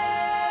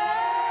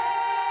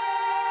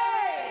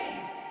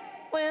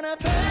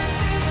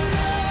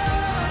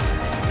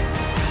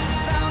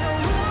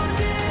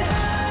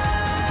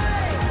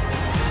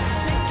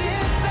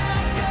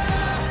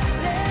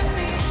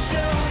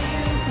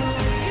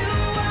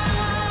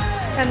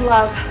 And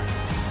love.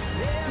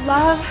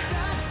 Love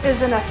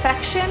is an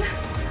affection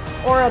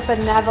or a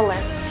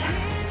benevolence,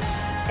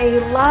 a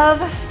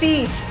love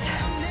feast,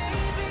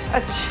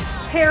 a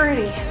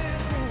charity,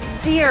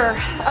 dear,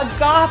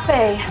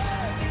 agape,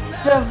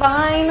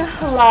 divine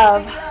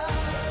love.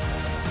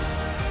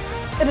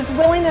 It is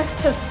willingness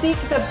to seek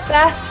the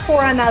best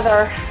for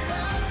another.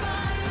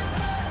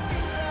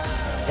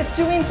 It's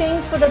doing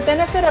things for the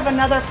benefit of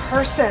another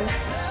person,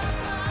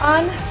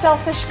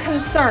 unselfish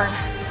concern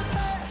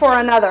for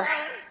another.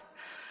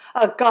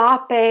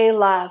 Agape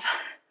love.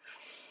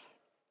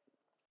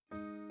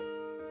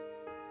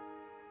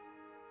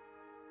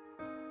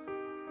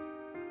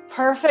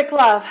 Perfect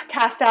love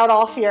casts out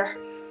all fear.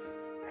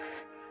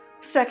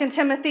 2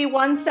 Timothy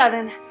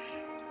 1:7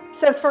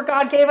 says, "For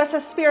God gave us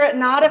a spirit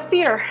not of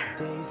fear,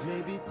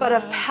 but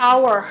of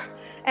power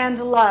and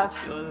love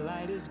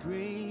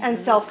and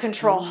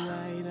self-control."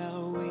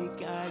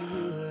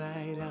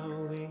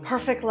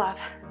 Perfect love.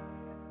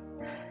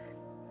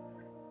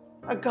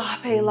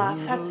 Agape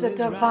love. That's the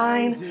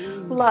divine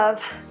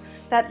love.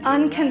 That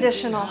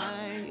unconditional,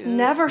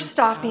 never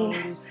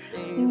stopping,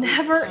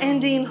 never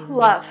ending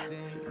love.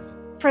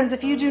 Friends,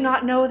 if you do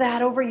not know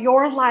that over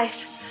your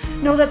life,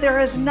 know that there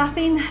is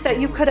nothing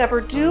that you could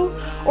ever do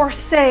or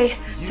say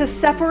to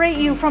separate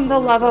you from the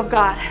love of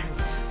God.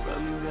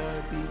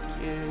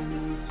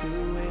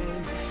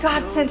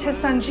 God sent His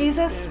Son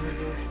Jesus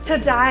to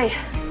die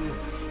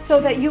so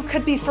that you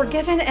could be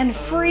forgiven and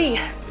free,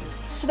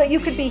 so that you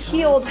could be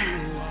healed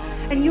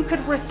and you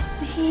could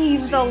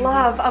receive the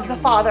love of the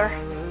Father.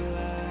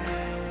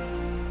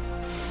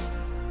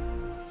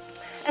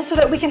 And so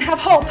that we can have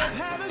hope.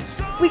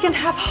 We can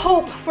have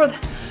hope for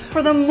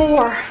the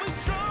more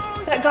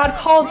that God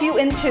calls you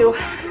into.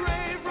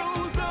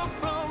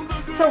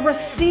 So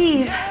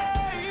receive.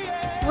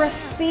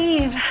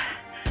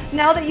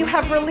 Now that you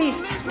have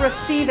released,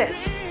 receive it.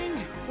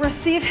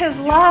 Receive His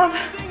love.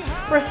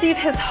 Receive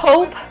His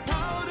hope.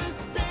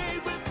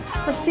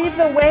 Receive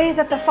the way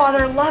that the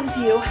Father loves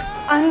you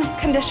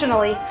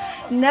unconditionally,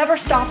 never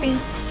stopping,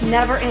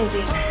 never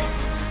ending.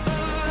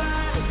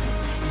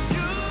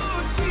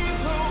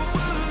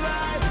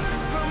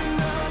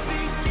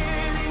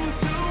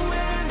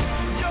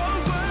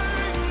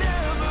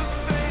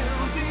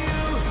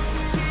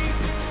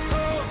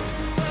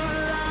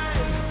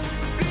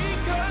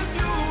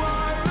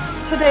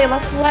 today,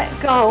 let's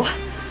let go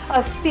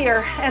of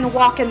fear and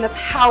walk in the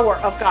power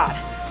of God.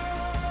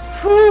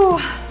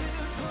 Whew.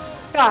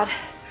 God,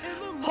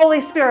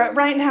 Holy Spirit,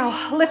 right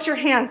now, lift your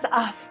hands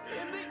up.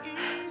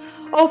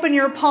 Open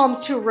your palms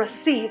to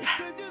receive.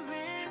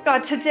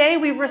 God, today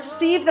we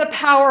receive the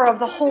power of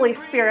the Holy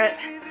Spirit.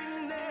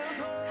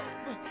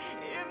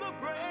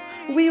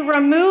 We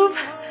remove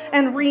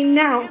and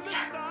renounce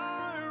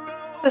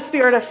the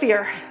spirit of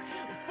fear.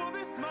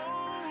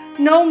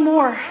 No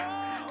more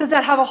does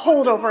that have a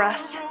hold over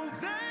us.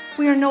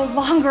 We are no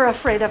longer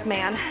afraid of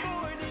man.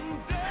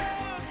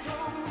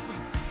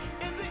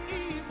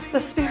 The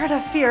spirit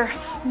of fear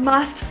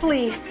must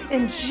flee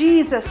in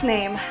Jesus'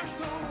 name.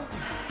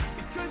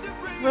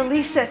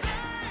 Release it.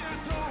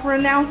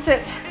 Renounce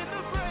it.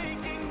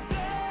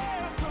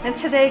 And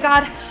today,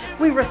 God,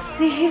 we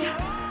receive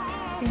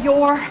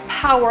your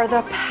power,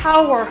 the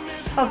power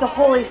of the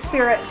Holy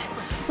Spirit.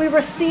 We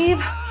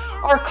receive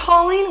our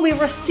calling, we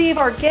receive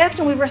our gift,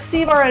 and we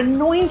receive our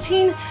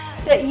anointing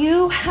that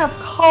you have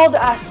called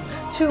us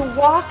to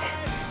walk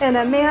in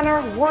a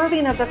manner worthy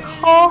of the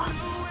call,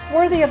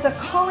 worthy of the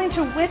calling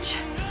to which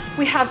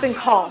we have been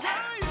called.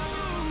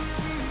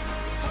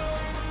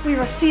 We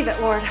receive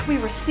it, Lord. We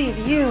receive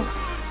you,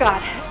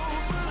 God.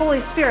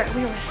 Holy Spirit,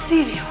 we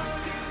receive you.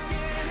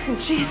 In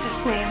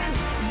Jesus' name.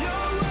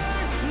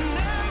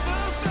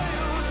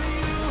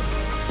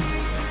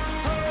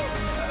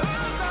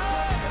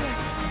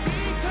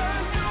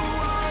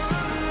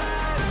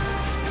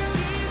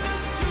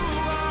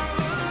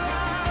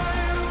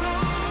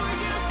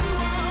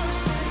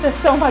 This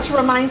so much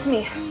reminds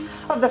me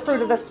of the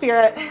fruit of the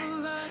Spirit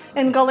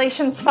in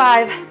Galatians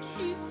 5.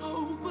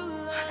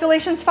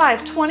 Galatians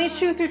 5,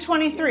 22 through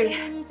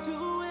 23.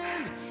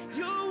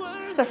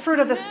 The fruit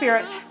of the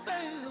Spirit.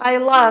 I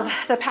love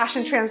the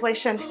Passion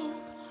Translation.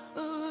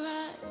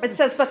 It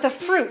says, but the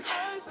fruit,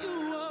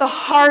 the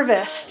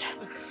harvest.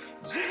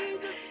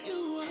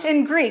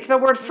 In Greek, the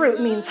word fruit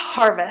means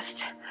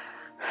harvest.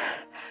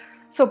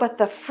 So, but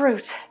the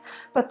fruit,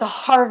 but the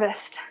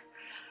harvest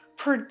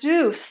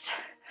produced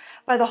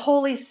by the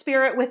Holy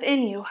Spirit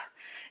within you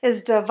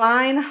is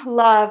divine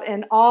love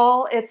in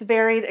all its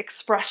varied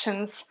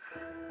expressions.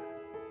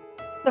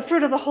 The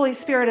fruit of the Holy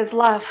Spirit is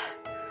love,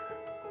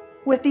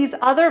 with these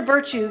other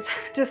virtues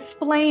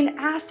displaying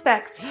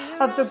aspects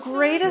of the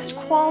greatest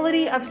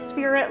quality of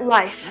spirit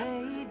life,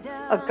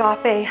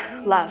 agape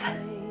love.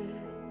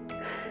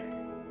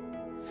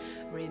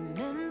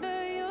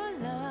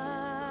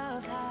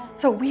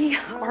 So we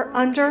are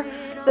under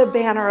the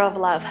banner of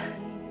love.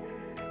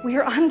 We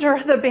are under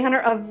the banner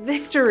of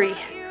victory.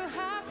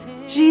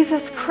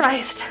 Jesus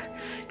Christ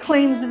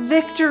claims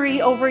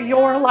victory over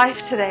your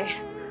life today.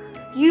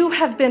 You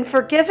have been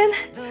forgiven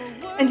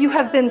and you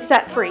have been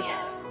set free.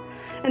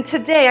 And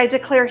today I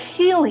declare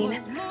healing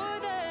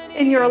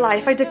in your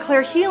life. I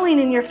declare healing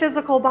in your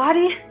physical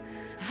body,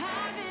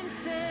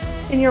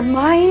 in your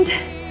mind,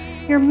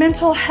 your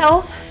mental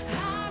health.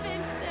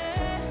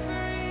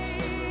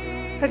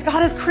 That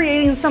God is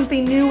creating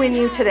something new in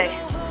you today.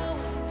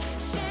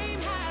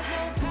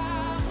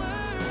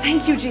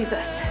 Thank you,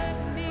 Jesus.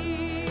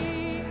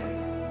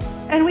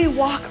 And we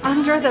walk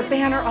under the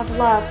banner of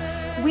love.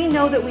 We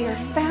know that we are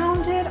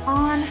founded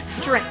on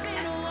strength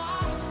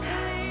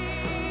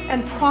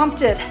and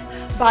prompted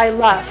by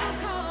love.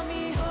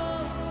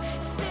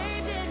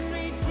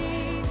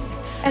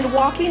 And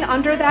walking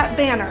under that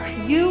banner,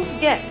 you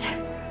get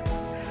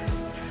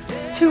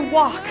to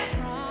walk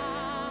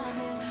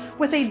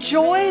with a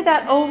joy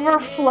that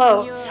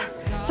overflows.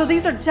 So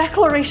these are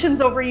declarations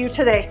over you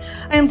today.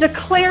 I am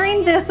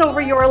declaring this over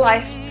your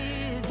life,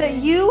 that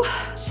you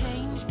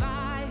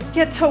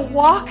get to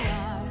walk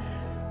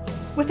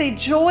with a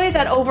joy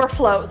that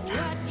overflows,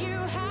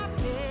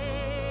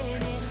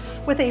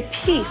 with a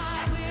peace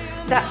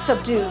that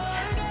subdues,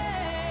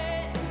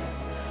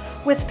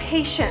 with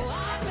patience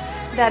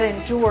that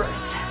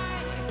endures.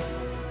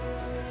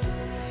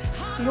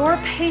 Your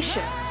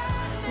patience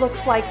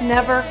looks like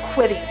never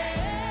quitting.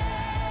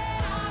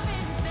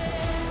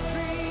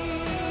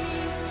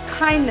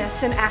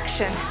 Kindness in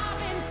action.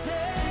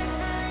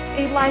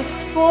 A life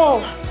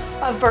full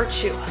of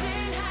virtue,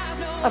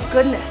 of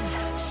goodness.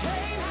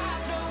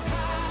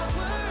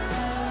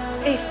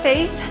 A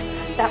faith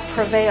that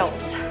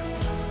prevails.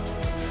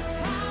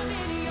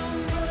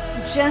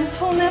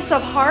 Gentleness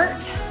of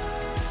heart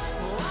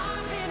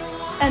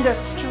and a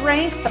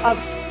strength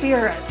of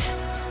spirit.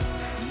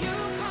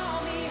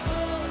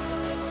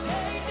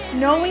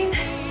 Knowing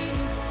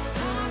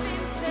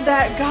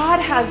that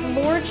God has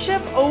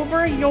lordship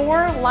over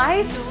your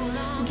life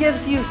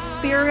gives you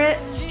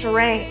spirit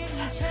strength.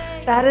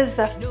 That is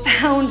the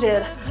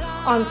founded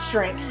on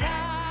strength.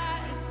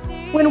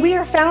 When we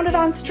are founded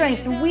on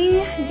strength,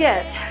 we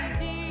get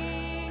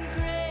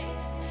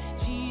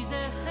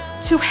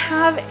to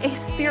have a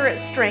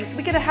spirit strength.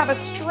 We get to have a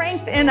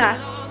strength in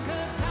us.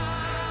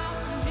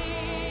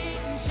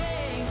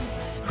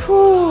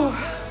 Whew.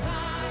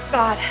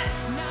 God,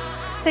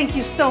 thank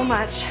you so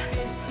much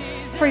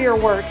for your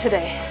word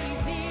today.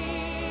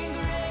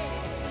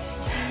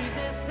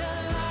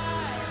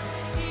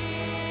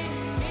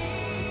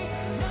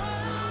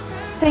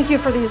 Thank you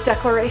for these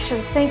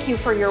declarations. Thank you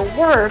for your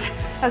word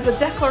as a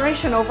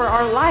declaration over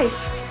our life,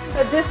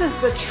 that this is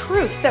the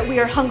truth that we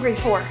are hungry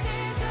for.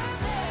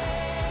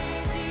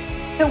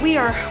 That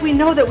we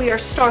know that we are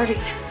starting.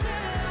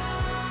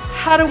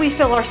 How do we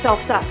fill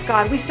ourselves up,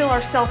 God? We fill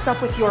ourselves up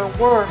with your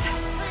word,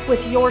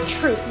 with your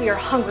truth we are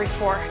hungry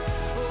for.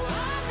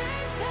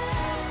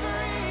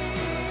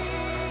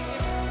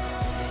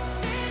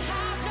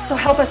 So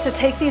help us to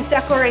take these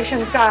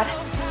declarations, God,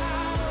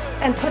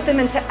 and put them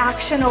into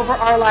action over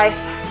our life.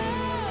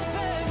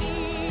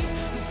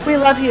 We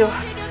love you,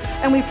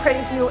 and we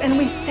praise you, and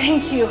we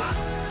thank you.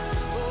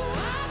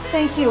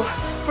 Thank you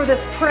for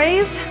this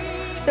praise,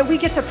 that we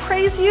get to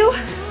praise you,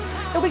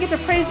 that we get to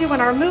praise you in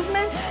our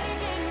movement.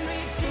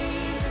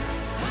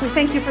 We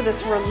thank you for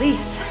this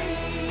release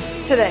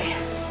today.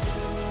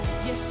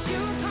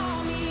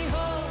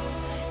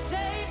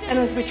 And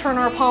as we turn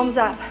our palms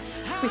up,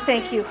 we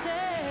thank you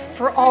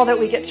for all that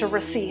we get to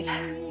receive.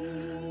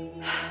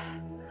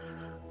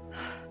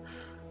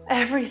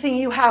 Everything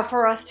you have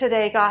for us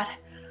today, God,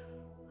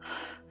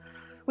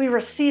 we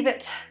receive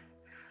it.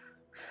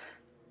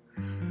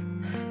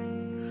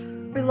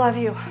 We love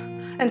you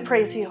and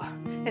praise you.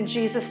 In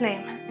Jesus'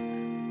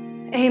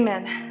 name,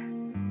 amen.